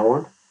was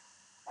sold.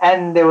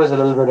 And there was a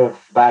little bit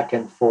of back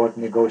and forth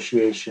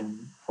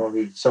negotiation before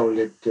we sold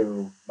it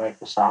to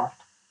Microsoft.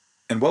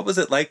 And what was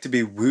it like to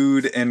be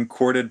wooed and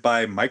courted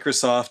by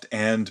Microsoft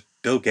and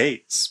Bill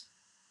Gates?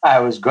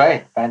 It was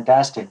great,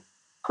 fantastic.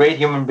 Great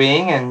human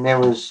being, and it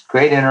was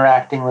great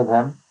interacting with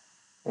him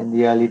in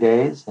the early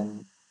days.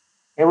 And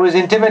it was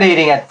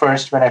intimidating at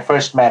first when I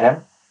first met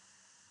him.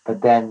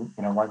 But then,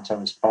 once I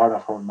was part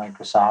of whole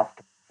Microsoft,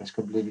 it was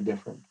completely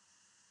different.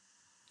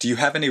 Do you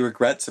have any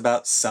regrets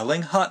about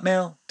selling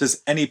Hotmail?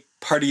 Does any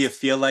part of you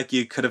feel like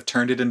you could have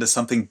turned it into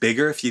something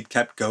bigger if you'd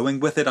kept going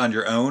with it on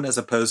your own as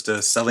opposed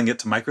to selling it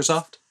to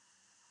Microsoft?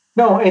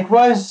 No, it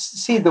was,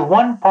 the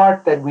one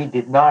part that we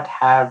did not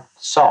have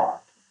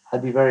solved, I'll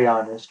be very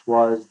honest,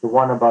 was the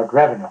one about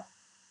revenue,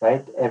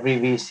 right? Every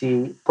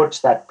VC puts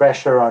that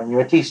pressure on you,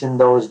 at least in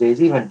those days,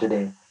 even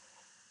today.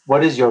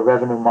 What is your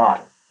revenue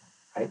model?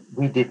 Right?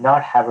 We did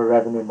not have a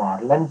revenue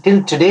model.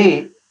 Until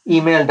today,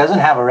 email doesn't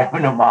have a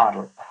revenue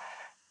model.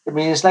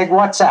 It's like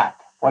WhatsApp.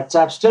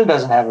 WhatsApp still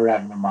doesn't have a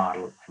revenue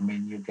model.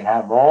 You can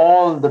have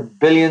all the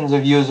billions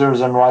of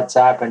users on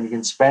WhatsApp and you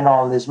can spend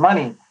all this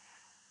money,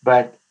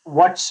 but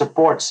what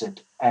supports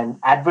it? And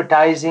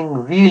advertising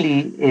really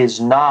is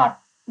not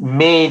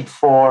made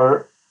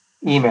for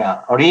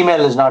email, or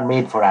email is not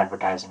made for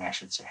advertising, I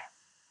should say.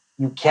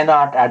 You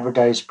cannot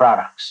advertise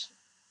products.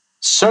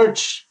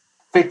 Search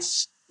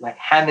fits like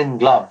hand in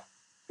glove.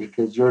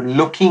 because you're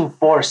looking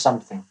for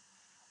something.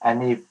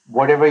 And if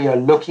whatever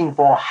you're looking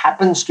for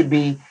happens to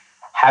be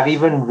have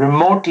even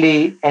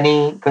remotely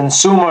any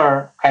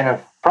consumer kind of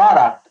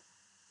product,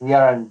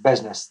 you're in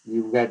business.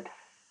 You get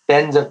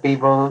tens of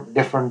people,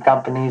 different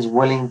companies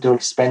willing to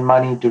spend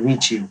money to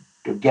reach you,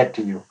 to get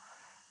to you.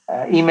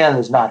 Email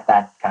is not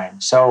that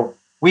kind. So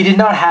we did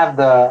not have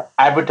the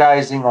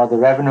advertising or the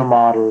revenue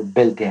model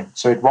built in.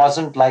 So it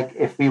wasn't like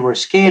if we were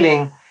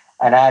scaling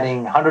and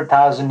adding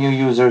 100,000 new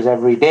users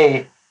every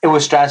day, it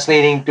was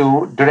translating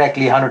to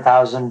directly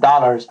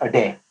 $100,000 a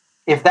day.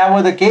 If that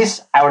were the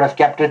case, I would have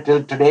kept it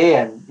till today,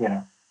 and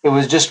it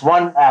was just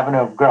one avenue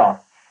of growth.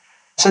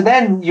 So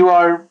then you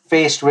are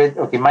faced with,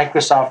 okay,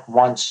 Microsoft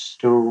wants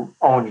to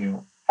own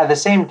you. At the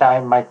same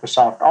time,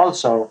 Microsoft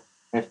also,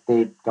 if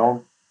they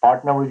don't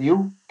partner with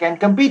you, can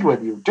compete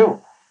with you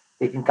too.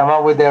 They can come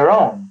up with their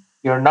own.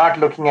 You're not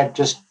looking at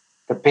just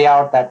the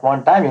payout that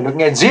one time, you're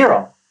looking at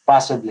zero,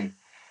 possibly.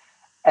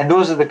 And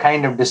those are the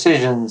kind of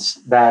decisions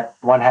that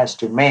one has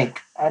to make.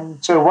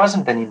 And so it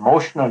wasn't an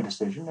emotional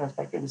decision. It was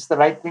like, it's the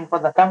right thing for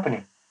the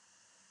company.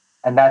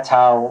 And that's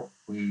how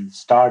we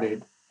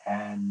started.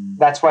 And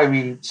that's why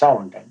we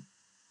sold. And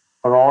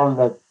for all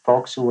the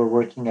folks who were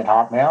working at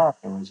Hotmail,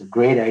 it was a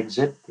great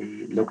exit.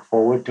 They looked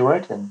forward to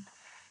it and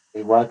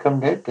they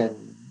welcomed it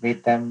and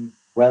made them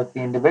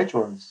wealthy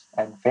individuals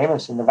and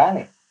famous in the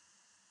Valley.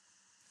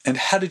 And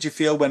how did you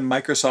feel when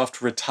Microsoft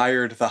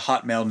retired the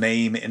Hotmail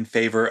name in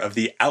favor of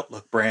the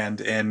Outlook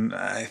brand in,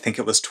 I think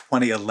it was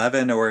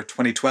 2011 or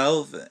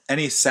 2012?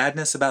 Any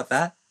sadness about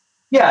that?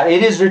 Yeah,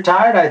 it is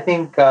retired, I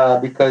think,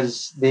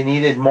 because they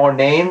needed more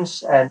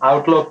names, and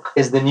Outlook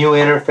is the new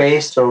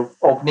interface, so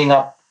opening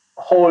up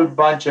a whole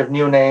bunch of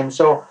new names.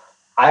 So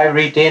I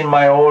retained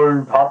my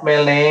old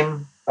Hotmail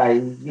name.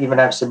 I even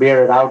have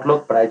Sabir at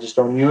Outlook, but I just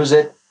don't use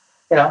it.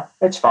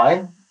 It's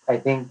fine. I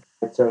think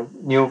it's a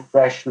new,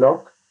 fresh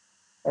look.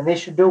 And they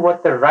should do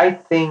what the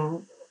right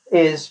thing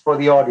is for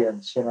the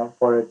audience,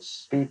 for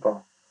its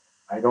people.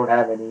 I don't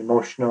have any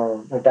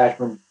emotional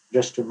attachment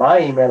just to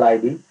my email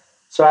ID.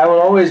 So I will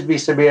always be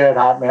Sabir at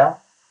Hotmail.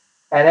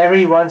 And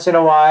every once in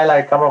a while,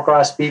 I come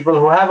across people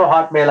who have a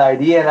Hotmail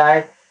ID and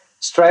I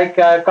strike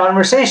a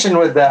conversation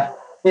with them,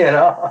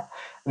 They're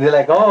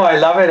like, oh, I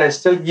love it. I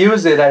still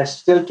use it. I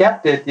still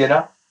kept it,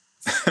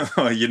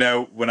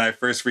 When I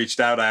first reached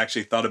out, I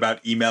actually thought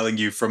about emailing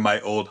you from my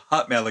old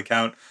Hotmail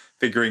account,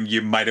 figuring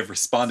you might have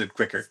responded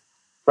quicker.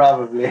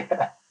 Probably.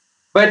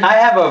 But I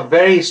have a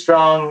very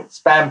strong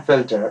spam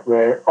filter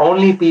where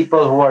only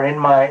people who are in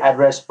my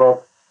address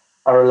book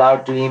are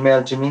allowed to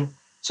email to me.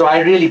 So I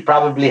really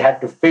probably had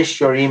to fish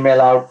your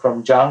email out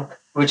from junk,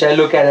 which I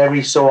look at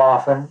every so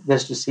often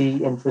just to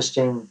see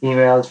interesting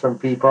emails from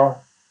people.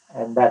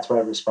 And that's why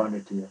I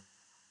responded to you.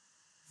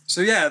 So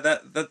yeah,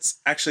 that's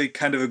actually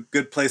kind of a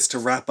good place to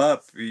wrap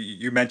up.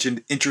 You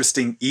mentioned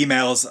interesting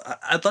emails.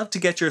 I'd love to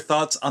get your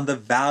thoughts on the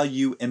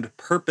value and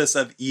purpose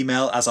of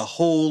email as a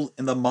whole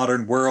in the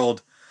modern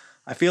world.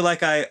 I feel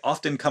like I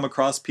often come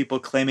across people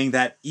claiming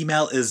that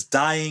email is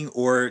dying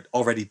or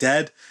already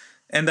dead,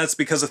 and that's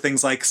because of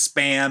things like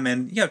spam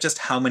and just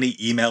how many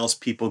emails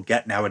people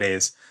get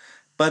nowadays.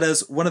 But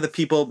as one of the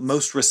people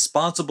most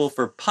responsible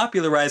for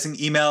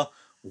popularizing email,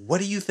 what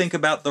do you think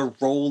about the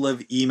role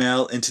of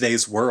email in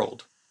today's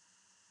world?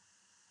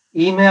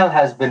 Email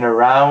has been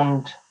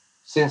around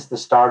since the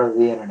start of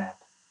the internet,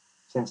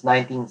 since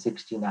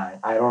 1969.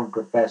 I don't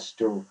profess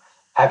to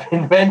have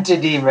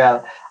invented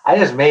email. I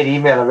just made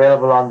email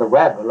available on the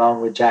web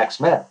along with Jack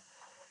Smith.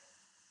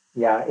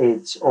 Yeah,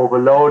 it's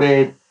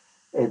overloaded,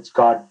 it's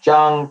got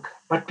junk,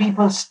 but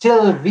people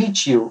still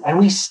reach you, and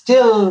we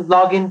still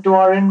log into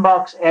our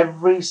inbox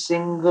every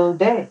single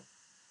day.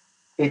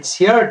 It's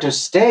here to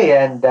stay,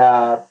 and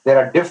there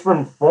are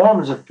different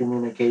forms of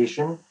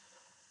communication,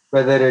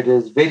 whether it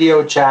is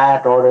video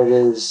chat or it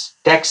is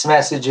text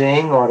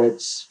messaging or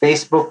it's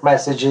Facebook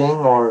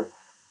messaging or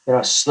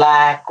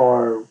Slack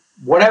or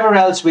whatever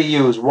else we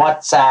use,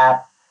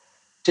 WhatsApp.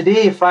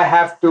 Today, if I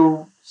have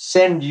to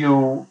send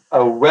you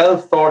a well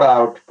thought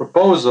out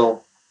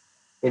proposal,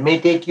 it may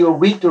take you a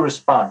week to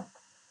respond.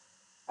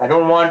 I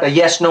don't want a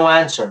yes/no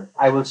answer.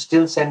 I will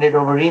still send it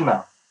over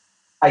email.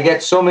 I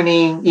get so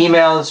many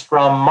emails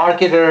from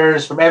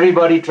marketers, from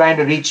everybody trying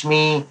to reach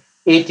me.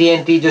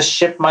 AT&T just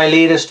shipped my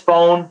latest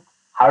phone.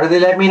 How do they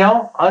let me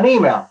know? On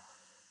email.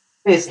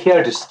 It's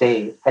here to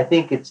stay. I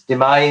think its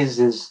demise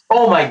is,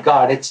 oh my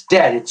God, it's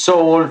dead. It's so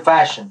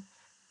old-fashioned.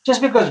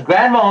 Just because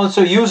grandma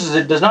also uses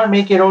it does not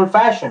make it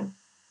old-fashioned.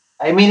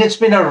 I mean, it's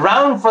been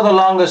around for the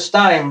longest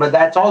time, but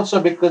that's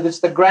also because it's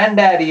the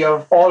granddaddy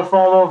of all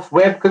form of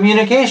web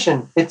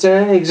communication. It's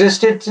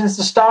existed since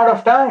the start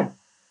of time.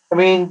 I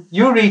mean,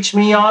 you reached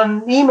me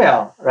on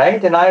email,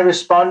 right? And I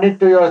responded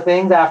to your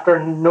things after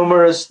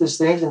numerous these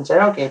things and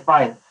said, okay,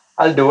 fine,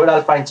 I'll do it.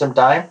 I'll find some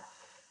time.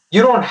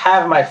 You don't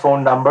have my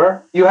phone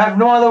number. You have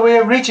no other way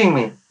of reaching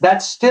me.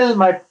 That's still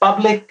my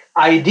public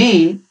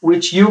ID,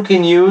 which you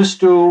can use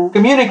to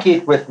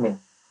communicate with me.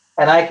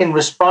 And I can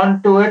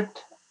respond to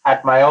it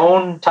at my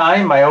own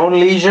time, my own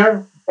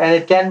leisure, and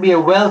it can be a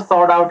well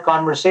thought out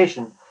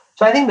conversation.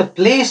 So I think the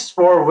place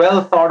for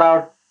well thought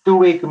out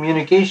two-way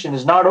communication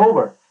is not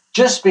over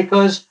just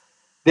because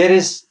there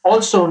is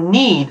also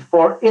need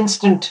for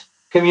instant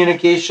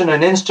communication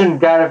and instant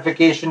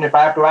gratification. If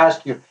I have to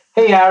ask you,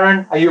 hey,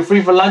 Aaron, are you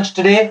free for lunch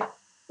today?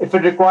 If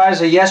it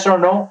requires a yes or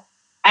no,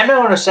 I'm not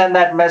going to send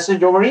that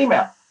message over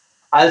email.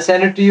 I'll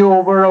send it to you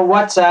over a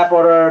WhatsApp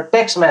or a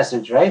text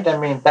message, right? I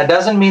mean, that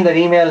doesn't mean that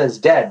email is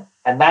dead.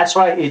 And that's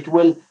why it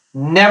will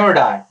never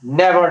die.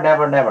 Never,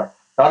 never, never.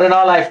 Not in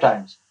our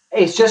lifetimes.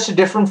 It's just a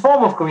different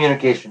form of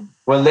communication.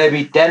 Will there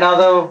be 10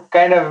 other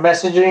kind of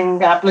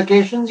messaging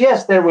applications?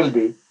 Yes, there will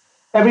be.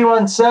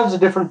 Everyone serves a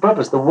different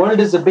purpose. The world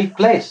is a big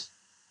place.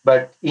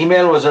 But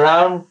email was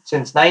around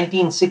since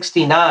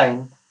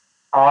 1969.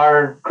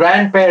 Our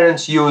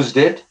grandparents used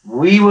it.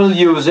 We will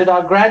use it.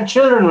 Our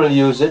grandchildren will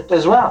use it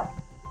as well.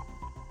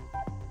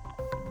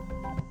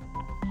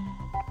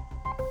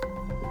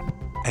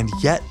 And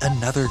yet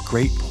another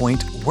great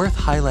point worth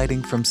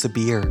highlighting from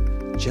Sabir.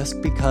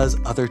 Just because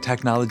other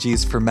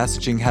technologies for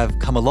messaging have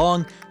come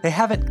along, they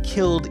haven't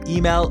killed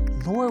email,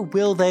 nor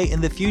will they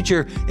in the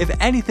future. If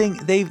anything,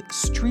 they've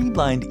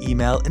streamlined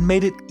email and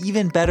made it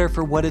even better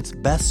for what it's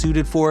best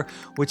suited for,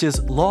 which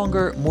is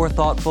longer, more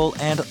thoughtful,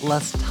 and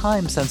less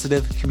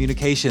time-sensitive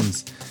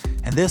communications.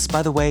 And this,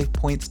 by the way,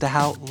 points to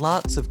how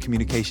lots of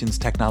communications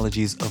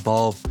technologies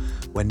evolve.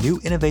 When new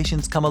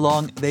innovations come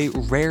along, they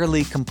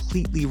rarely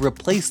completely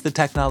replace the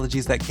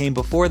technologies that came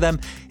before them.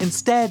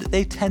 Instead,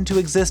 they tend to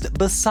exist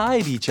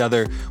beside each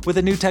other, with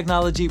a new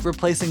technology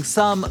replacing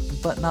some,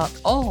 but not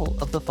all,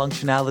 of the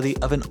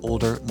functionality of an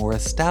older, more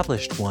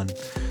established one.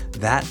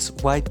 That's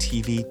why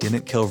TV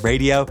didn't kill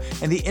radio,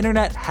 and the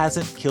internet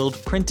hasn't killed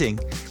printing.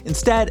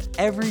 Instead,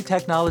 every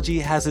technology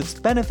has its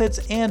benefits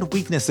and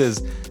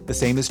weaknesses. The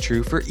same is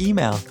true for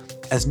email.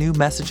 As new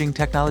messaging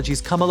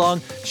technologies come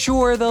along,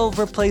 sure, they'll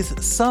replace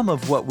some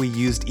of what we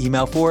used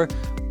email for,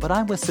 but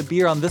I'm with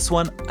Sabir on this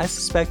one. I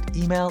suspect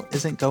email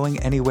isn't going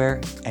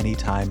anywhere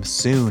anytime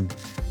soon.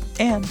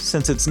 And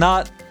since it's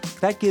not,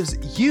 that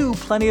gives you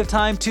plenty of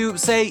time to,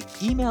 say,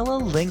 email a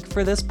link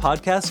for this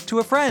podcast to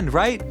a friend,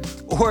 right?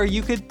 Or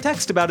you could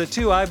text about it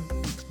too. I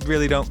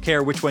really don't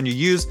care which one you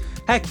use.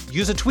 Heck,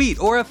 use a tweet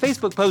or a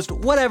Facebook post,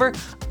 whatever.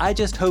 I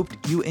just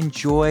hoped you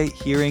enjoy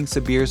hearing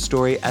Sabir's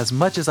story as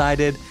much as I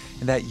did,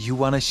 and that you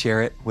want to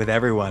share it with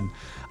everyone.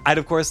 I'd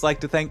of course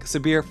like to thank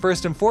Sabir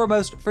first and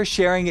foremost for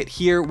sharing it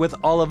here with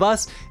all of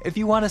us. If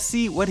you want to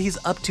see what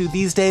he's up to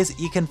these days,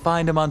 you can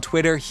find him on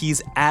Twitter.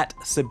 He's at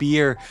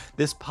Sabir.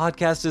 This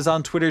podcast is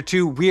on Twitter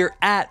too. We're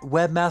at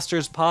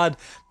WebmastersPod.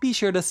 Be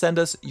sure to send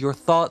us your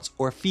thoughts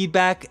or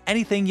feedback,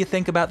 anything you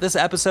think about this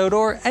episode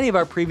or any of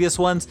our previous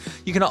ones.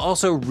 You can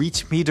also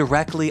reach me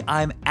directly.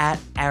 I'm at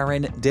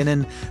Aaron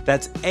Dinin.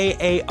 That's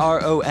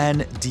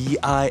AARONDININ.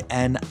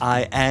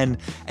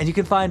 And you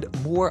can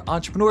find more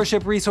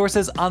entrepreneurship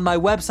resources on my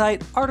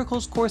website,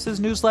 articles, courses,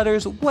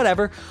 newsletters,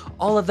 whatever.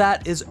 All of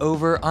that is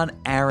over on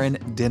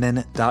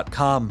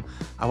aarondinin.com.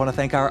 I want to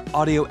thank our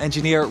audio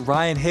engineer,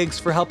 Ryan Higgs,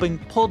 for helping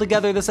pull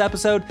together this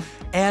episode.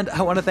 And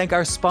I want to thank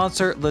our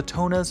sponsor,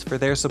 Latonas, for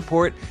their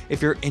support.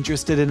 If you're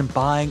interested in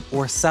buying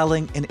or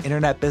selling an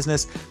internet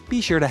business, be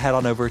sure to head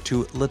on over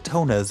to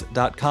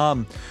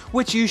latonas.com,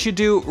 which you should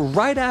do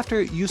right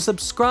after you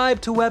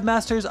subscribe to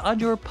Webmasters on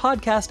your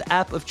podcast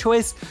app of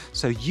choice,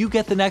 so you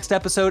get the next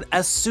episode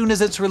as soon as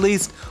it's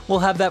released. We'll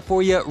have that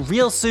for you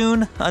real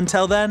soon.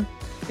 Until then,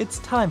 it's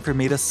time for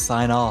me to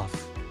sign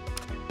off.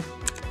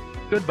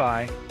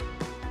 Goodbye.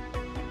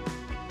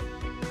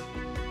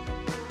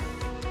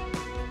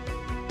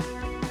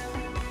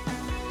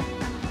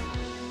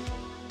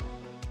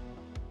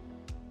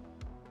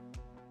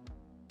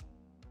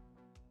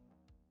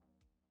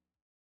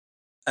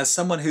 As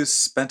someone who's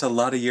spent a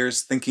lot of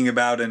years thinking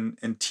about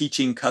and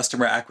teaching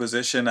customer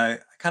acquisition, I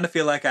kind of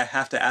feel like I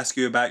have to ask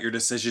you about your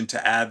decision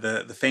to add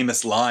the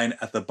famous line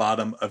at the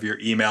bottom of your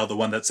email, the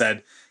one that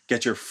said,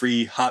 "Get your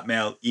free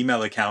Hotmail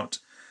email account."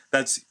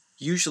 That's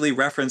usually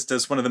referenced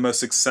as one of the most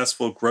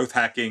successful growth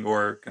hacking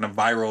or kind of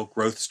viral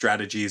growth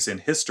strategies in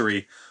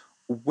history.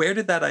 Where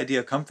did that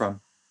idea come from?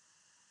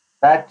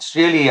 That's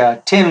really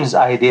Tim's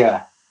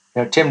idea,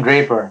 Tim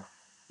Draper,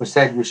 who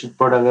said you should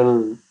put a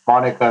little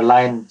moniker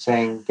line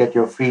saying, "Get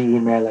your free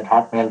email at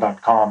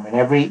hotmail.com." And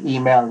every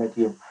email that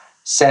you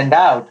send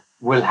out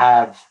will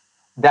have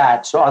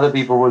that, so other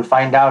people will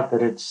find out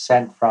that it's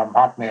sent from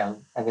Hotmail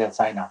and they'll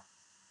sign up.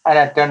 And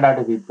that turned out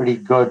to be a pretty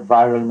good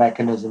viral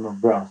mechanism of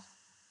growth.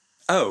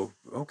 Oh,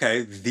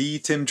 okay. The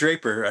Tim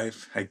Draper.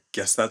 I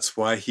guess that's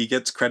why he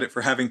gets credit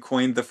for having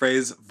coined the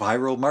phrase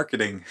viral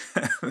marketing.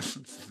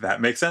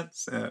 That makes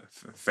sense.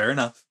 Fair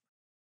enough.